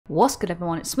What's good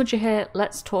everyone, it's Smudger here.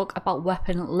 Let's talk about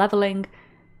weapon leveling.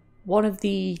 One of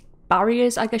the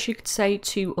barriers, I guess you could say,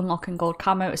 to unlocking gold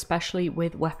camo, especially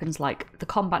with weapons like the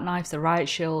combat knife, the riot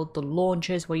shield, the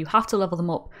launchers, where you have to level them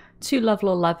up to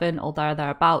level 11 or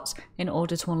thereabouts in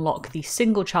order to unlock the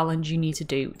single challenge you need to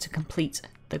do to complete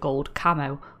the gold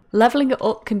camo. Leveling it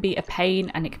up can be a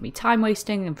pain and it can be time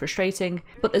wasting and frustrating,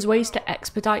 but there's ways to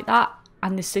expedite that,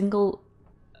 and the single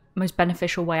most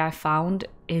beneficial way I found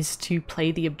is to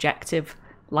play the objective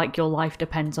like your life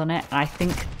depends on it. And I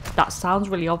think that sounds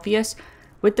really obvious.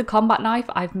 With the combat knife,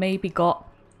 I've maybe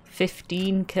got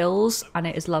 15 kills and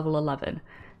it is level 11.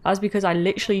 That's because I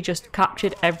literally just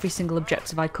captured every single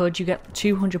objective I could. You get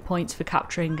 200 points for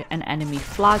capturing an enemy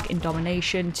flag in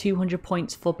domination, 200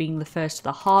 points for being the first to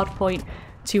the hard point,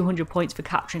 200 points for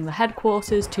capturing the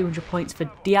headquarters, 200 points for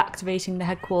deactivating the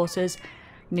headquarters.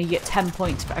 You know, you get 10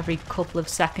 points for every couple of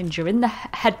seconds you're in the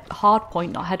hard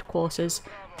point, not headquarters.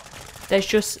 There's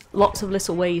just lots of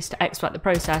little ways to expedite the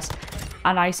process,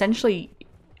 and I essentially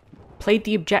played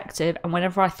the objective, and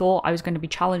whenever I thought I was going to be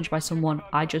challenged by someone,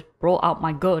 I just brought out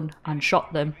my gun and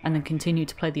shot them and then continued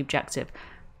to play the objective.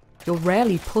 You're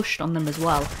rarely pushed on them as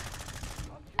well.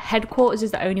 Headquarters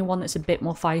is the only one that's a bit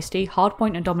more feisty.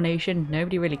 Hardpoint and domination,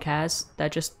 nobody really cares. They're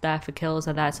just there for kills.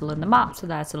 They're there to learn the maps. They're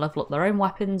there to level up their own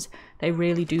weapons. They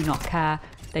really do not care.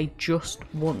 They just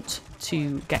want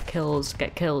to get kills,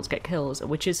 get kills, get kills,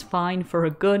 which is fine for a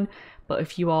gun. But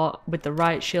if you are with the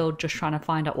riot shield, just trying to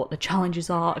find out what the challenges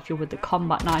are. If you're with the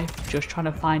combat knife, just trying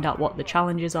to find out what the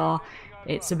challenges are,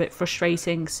 it's a bit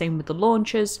frustrating. Same with the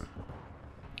launchers.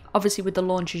 Obviously with the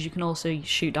launchers, you can also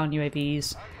shoot down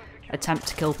UAVs, attempt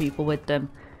to kill people with them,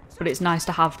 but it's nice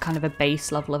to have kind of a base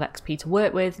level of XP to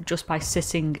work with just by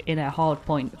sitting in a hard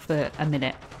point for a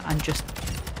minute and just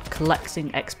collecting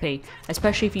XP,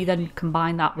 especially if you then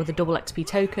combine that with a double XP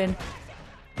token.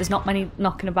 There's not many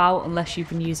knocking about unless you've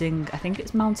been using, I think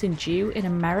it's Mountain Dew in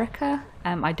America.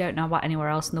 I don't know about anywhere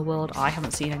else in the world. I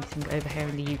haven't seen anything over here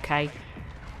in the UK,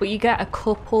 but you get a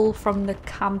couple from the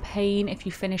campaign if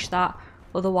you finish that.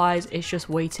 Otherwise, it's just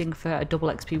waiting for a double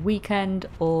XP weekend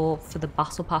or for the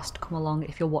battle pass to come along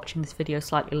if you're watching this video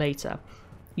slightly later.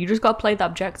 You just got to play that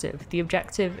objective. The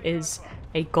objective is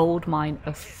a gold mine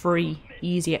of free,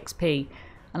 easy XP.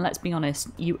 And let's be honest,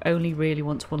 you only really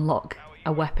want to unlock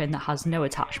a weapon that has no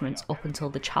attachments up until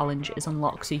the challenge is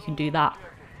unlocked, so you can do that,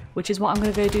 which is what I'm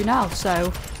going to go do now.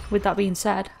 So with that being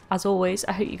said, as always,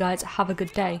 I hope you guys have a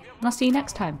good day, and I'll see you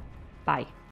next time. Bye.